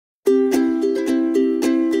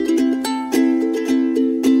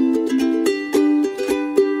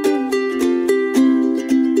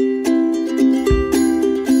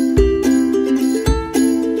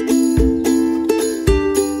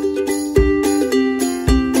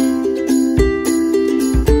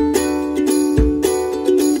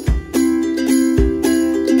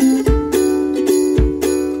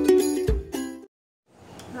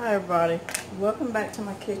welcome back to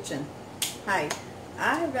my kitchen. Hey,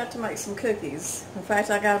 I have got to make some cookies. In fact,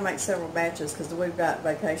 I got to make several batches because we've got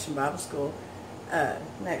vacation Bible school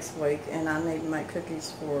next week, and I need to make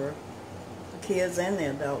cookies for the kids and the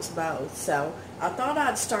adults both. So I thought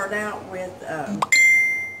I'd start out with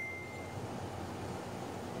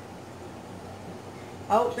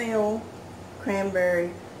oatmeal,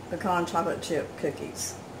 cranberry, pecan chocolate chip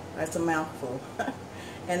cookies. That's a mouthful.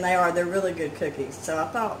 And they're really good cookies. So I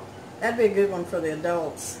thought that'd be a good one for the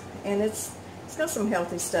adults. And it's got some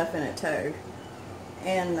healthy stuff in it too.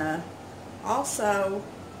 And also,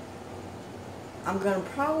 I'm going to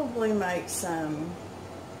probably make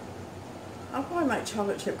I'll probably make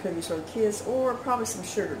chocolate chip cookies for the kids, or probably some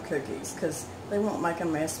sugar cookies, because they won't make a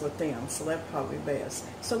mess with them, so that's probably best.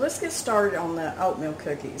 So let's get started on the oatmeal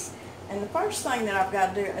cookies. And the first thing that I've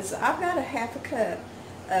got to do is I've got a half a cup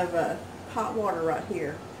of hot water right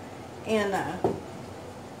here. And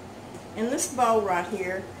in this bowl right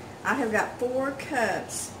here, I have got 4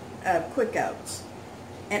 cups of quick oats.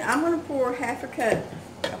 And I'm going to pour half a cup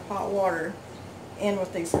of hot water in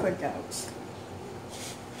with these quick oats.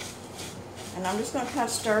 And I'm just going to kind of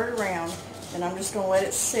stir it around, and I'm just going to let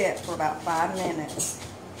it sit for about 5 minutes.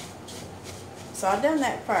 So I've done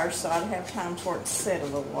that first so I'd have time for it to sit a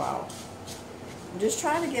little while. I'm just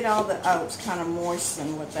trying to get all the oats kind of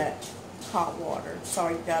moistened with that hot water. That's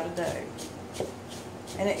all you've got to do.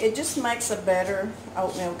 And it just makes a better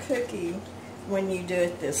oatmeal cookie when you do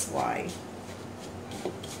it this way.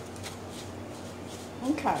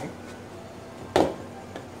 Okay. I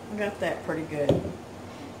got that pretty good.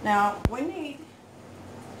 Now, we need,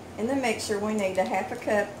 in the mixer, we need a half a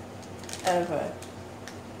cup of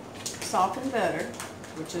softened butter,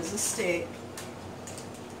 which is a stick.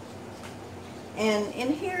 And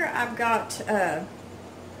in here, I've got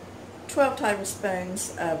 12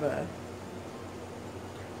 tablespoons of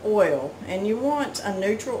oil. And you want a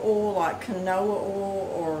neutral oil like canola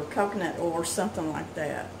oil or coconut oil or something like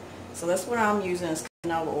that. So that's what I'm using is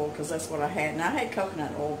canola oil, because that's what I had. And I had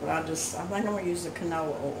coconut oil, but I think I'm going to use the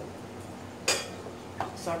canola oil.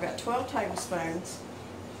 So I've got 12 tablespoons.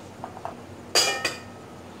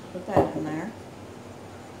 Put that in there.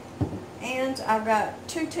 And I've got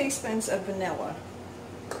 2 teaspoons of vanilla.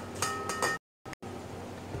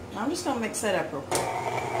 I'm just going to mix that up real quick.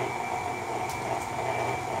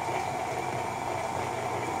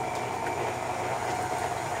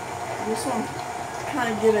 I just want to kind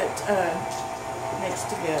of get it mixed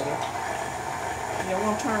together. You don't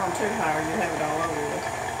want to turn on too high or you have it all over you.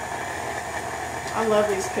 I love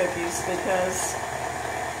these cookies because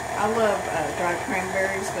I love dried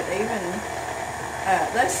cranberries, but even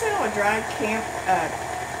they sell a dried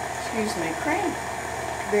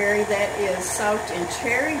cranberry that is soaked in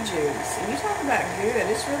cherry juice. And you talk about good,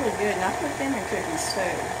 it's really good. And I put them in cookies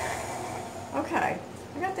too. Okay,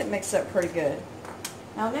 I got that mixed up pretty good.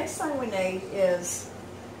 Now, the next thing we need is,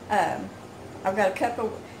 I've got a cup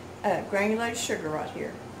of granulated sugar right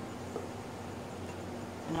here.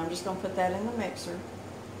 And I'm just going to put that in the mixer.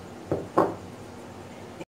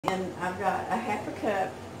 And I've got a half a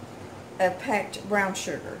cup of packed brown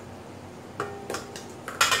sugar.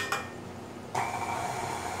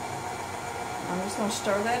 I'm just going to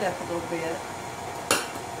stir that up a little bit.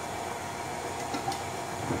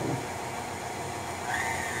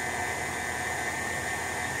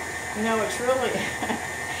 You know, it's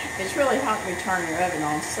really hot when you turn your oven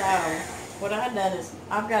on. So what I've done is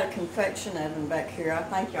I've got a convection oven back here. I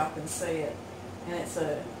think y'all can see it. And it's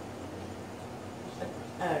a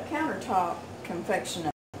countertop convection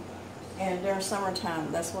oven. And during summertime,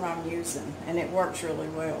 that's what I'm using. And it works really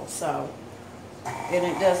well. So, and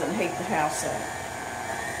it doesn't heat the house up.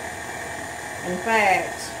 In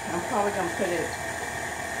fact, I'm probably going to put it,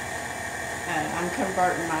 I'm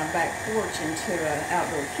converting my back porch into an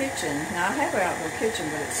outdoor kitchen. Now, I have an outdoor kitchen,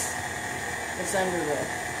 but it's under the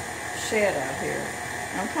shed out here.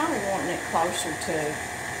 I'm kind of wanting it closer to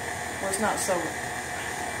where it's not so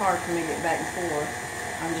hard for me to get back and forth.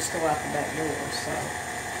 I'm just go out the back door, so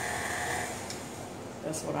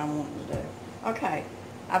that's what I'm wanting to do. Okay,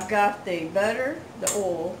 I've got the butter, the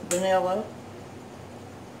oil, vanilla,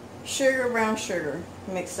 sugar, brown sugar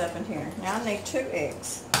mixed up in here. Now I need 2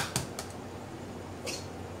 eggs.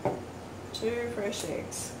 2 fresh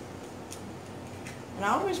eggs. And I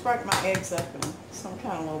always break my eggs up in some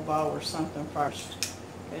kind of little bowl or something first,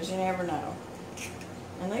 because you never know.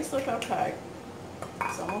 And these look okay.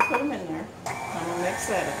 So I'm going to put them in there. I'm going to mix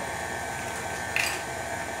that up.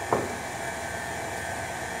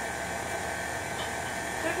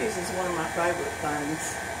 Cookies is one of my favorite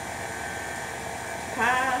things.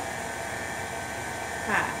 Pie.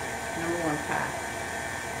 Number 1 pie.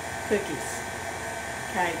 Cookies.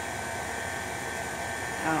 cake.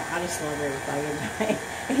 Oh, I just love everything.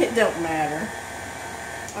 It don't matter.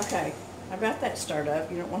 Okay, I got that stirred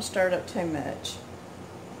up. You don't want to stir it up too much.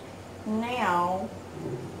 Now,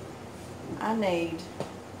 I need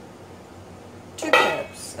 2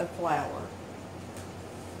 cups of flour.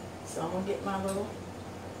 So I'm going to get my little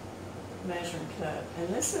measuring cup. And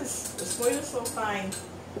this is the sweetest little thing.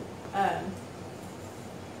 I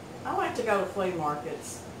like to go to flea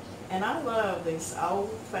markets, and I love these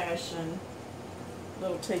old-fashioned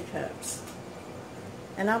little teacups.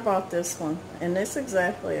 And I bought this one, and it's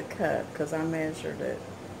exactly a cup because I measured it.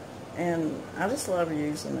 And I just love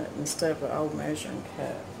using it instead of an old measuring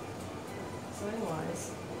cup. So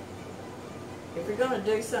anyways, if you're going to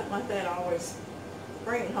do something like that, always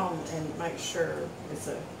bring it home and make sure it's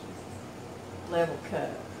a level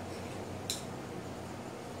cup.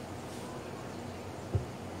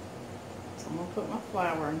 So I'm going to put my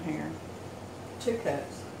flour in here. 2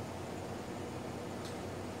 cups.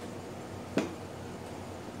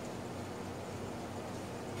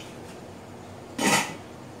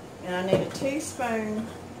 And I need a teaspoon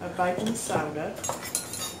of baking soda.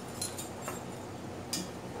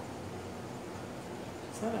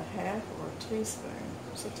 Is that a half or a teaspoon?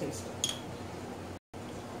 It's a teaspoon.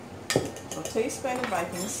 So a teaspoon of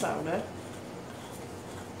baking soda.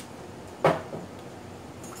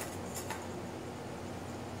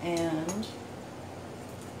 And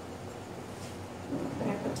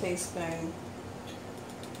half a teaspoon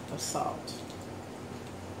of salt.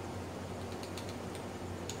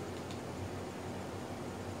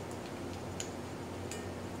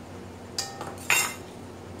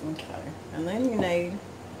 Okay, and then you need,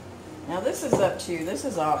 now this is up to you, this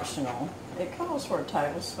is optional. It calls for a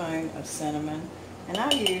tablespoon of cinnamon, and I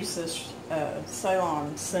use this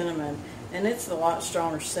Ceylon cinnamon, and it's a lot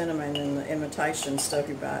stronger cinnamon than the imitation stuff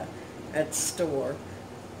you buy at the store.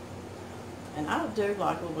 And I do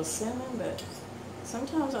like a little cinnamon, but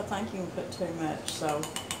sometimes I think you can put too much, so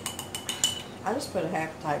I just put a half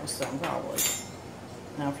a tablespoon probably.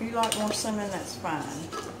 Now if you like more cinnamon, that's fine.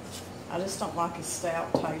 I just don't like a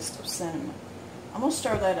stout taste of cinnamon. I'm going to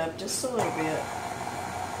stir that up just a little bit.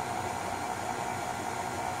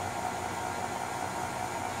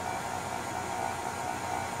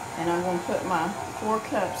 And I'm going to put my 4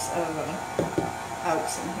 cups of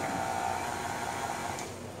oats in here.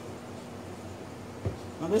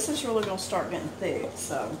 Now this is really going to start getting thick,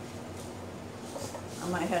 so I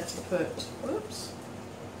might have to put, whoops,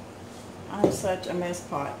 I'm such a mess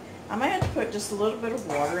pot. I may have to put just a little bit of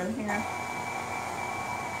water in here.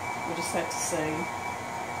 We'll just have to see.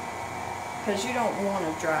 Because you don't want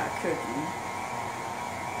a dry cookie.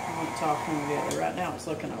 I want it all come together. Right now it's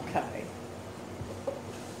looking okay. I'm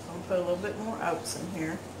going to put a little bit more oats in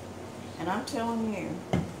here. And I'm telling you,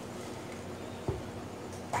 I'm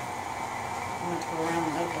going to go around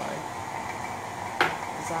the other way.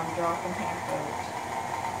 Because I'm dropping half of it.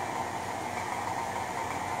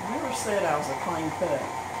 I never said I was a clean cook.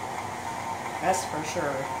 That's for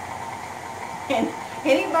sure. And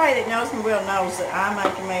anybody that knows me well knows that I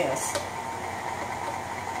make a mess.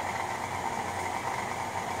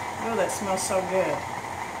 Oh, that smells so good.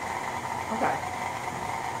 Okay.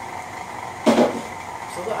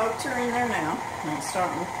 So the oats are in there now. And it's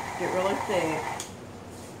starting to get really thick.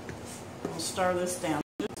 I'll stir this down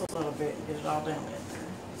just a little bit and get it all down in there.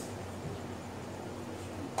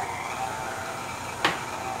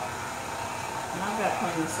 And I've got to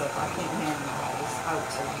clean this up. I can't handle all this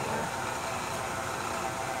oats everywhere.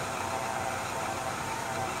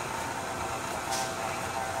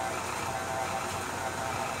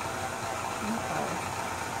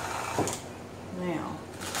 Now,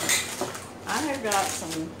 I have got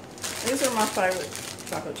some, these are my favorite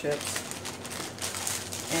chocolate chips,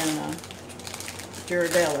 and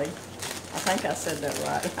Ghirardelli. I think I said that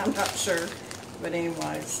right. I'm not sure, but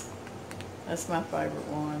anyways, that's my favorite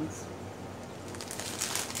ones.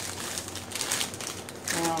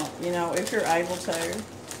 Now, you know, if you're able to,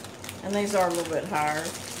 and these are a little bit higher,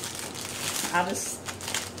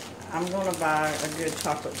 I'm going to buy a good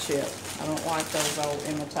chocolate chip. I don't like those old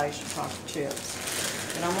imitation chocolate chips.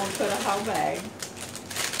 And I'm going to put a whole bag.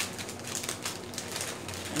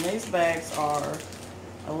 And these bags are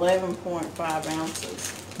 11.5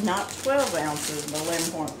 ounces. Not 12 ounces, but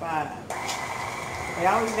 11.5. They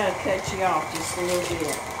always got to cut you off just a little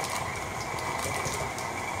bit.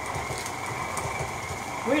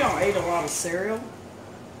 We don't eat a lot of cereal.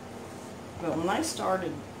 But when they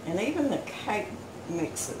started, and even the cake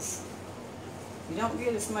mixes, you don't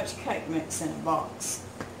get as much cake mix in a box.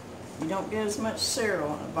 You don't get as much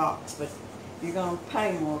cereal in a box, but you're going to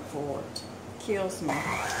pay more for it. Kills me.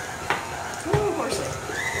 Ooh, horsey.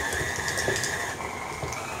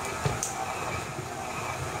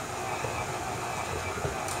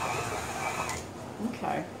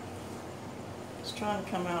 Okay. It's trying to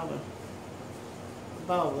come out of the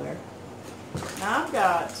bowl there. Now I've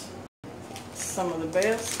got some of the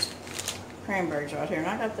best cranberries right here, and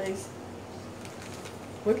I got these.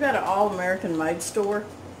 We've got an all-American made store,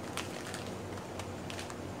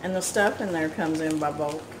 and the stuff in there comes in by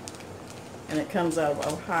bulk, and it comes out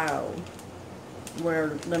of Ohio, where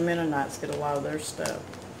the Mennonites get a lot of their stuff.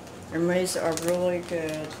 And these are really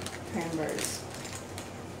good cranberries.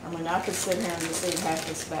 I mean, I could sit here and just eat half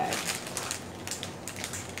this bag.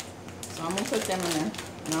 So I'm going to put them in there.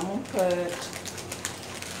 And I'm going to put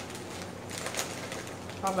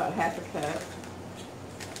probably about half a cup.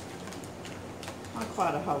 Not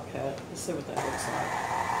quite a whole cup. Let's see what that looks like.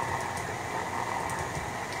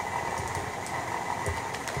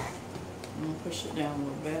 I'm going to push it down a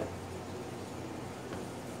little bit.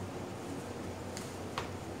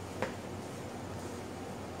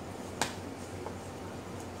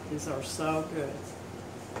 These are so good.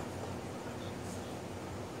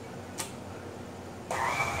 For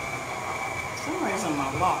some reason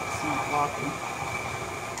my lock's not locking.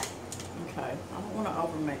 Okay, I don't want to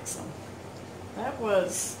overmix them. That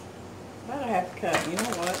was about a half a cup. You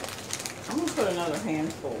know what? I'm going to put another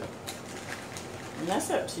handful. And that's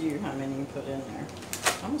up to you how many you put in there.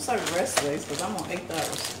 I'm going to save the rest of these because I'm going to eat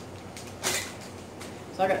those.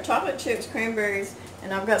 So I got chocolate chips, cranberries,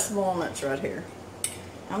 and I've got some walnuts right here.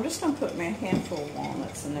 I'm just going to put me a handful of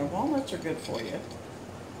walnuts in there. Walnuts are good for you.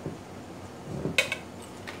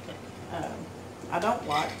 I don't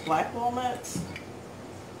like black walnuts.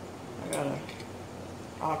 I got a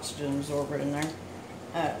oxygen absorber in there.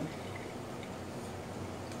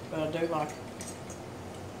 But I do like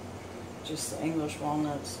just the English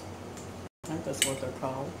walnuts. I think that's what they're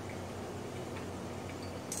called.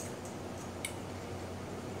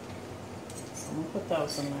 So I'm going to put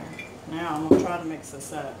those in there. Now I'm going to try to mix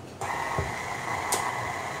this up.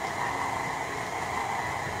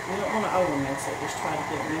 You don't want to over-mix it, just try to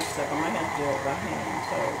get it mixed up. I might have to do it by hand,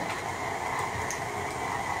 so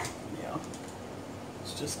yeah.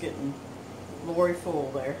 It's just getting lorry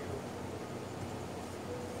full there.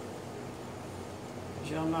 As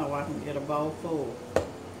y'all know, I can get a bowl full.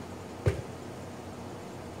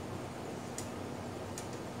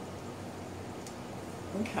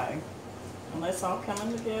 Okay. And that's all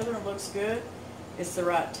coming together. It looks good. It's the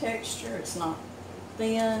right texture. It's not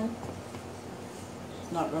thin.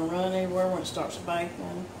 It's not going to run anywhere when it starts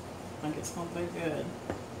baking. I think it's going to be good.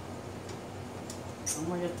 So I'm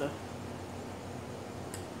going to get the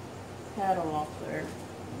paddle off there.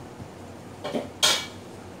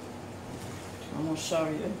 I'm going to show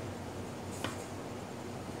you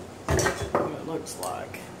what it looks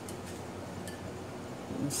like.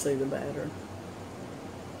 You can see the batter.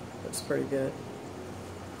 Looks pretty good.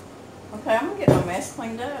 Okay, I'm going to get my mess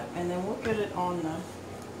cleaned up and then we'll get it on the...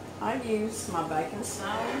 I use my baking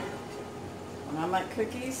stone when I make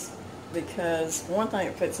cookies because one thing,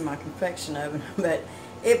 it fits in my convection oven, but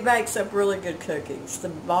it bakes up really good cookies. The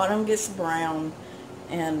bottom gets brown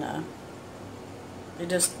and it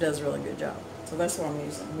just does a really good job. So that's what I'm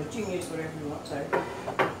using, but you can use whatever you want to.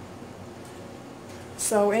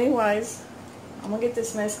 So anyways, I'm going to get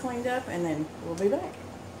this mess cleaned up and then we'll be back.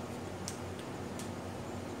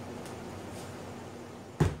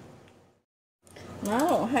 Now, I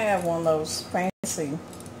don't have one of those fancy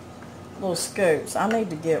little scoops. I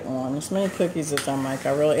need to get one. As many cookies as I make,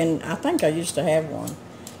 and I think I used to have one.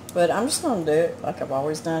 But I'm just going to do it like I've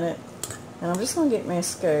always done it. And I'm just going to get me a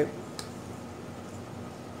scoop.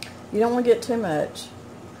 You don't want to get too much.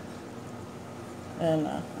 And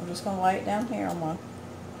I'm just going to lay it down here on my...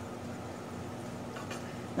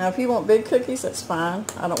 Now, if you want big cookies, that's fine.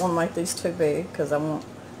 I don't want to make these too big because I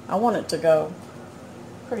want it to go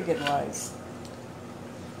pretty good ways.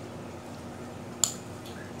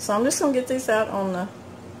 So I'm just going to get these out on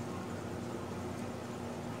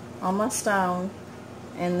my stone,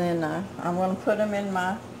 and then I'm going to put them in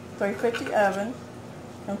my 350 oven,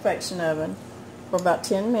 convection oven, for about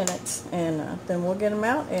 10 minutes, and then we'll get them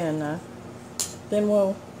out, and then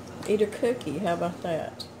we'll eat a cookie. How about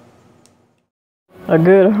that? A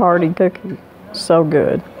good hearty cookie. So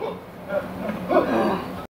good.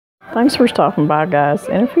 Thanks for stopping by, guys,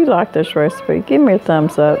 and if you like this recipe, give me a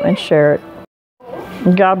thumbs up and share it.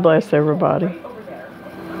 God bless everybody.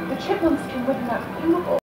 The chipmunks can live in that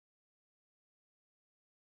beautiful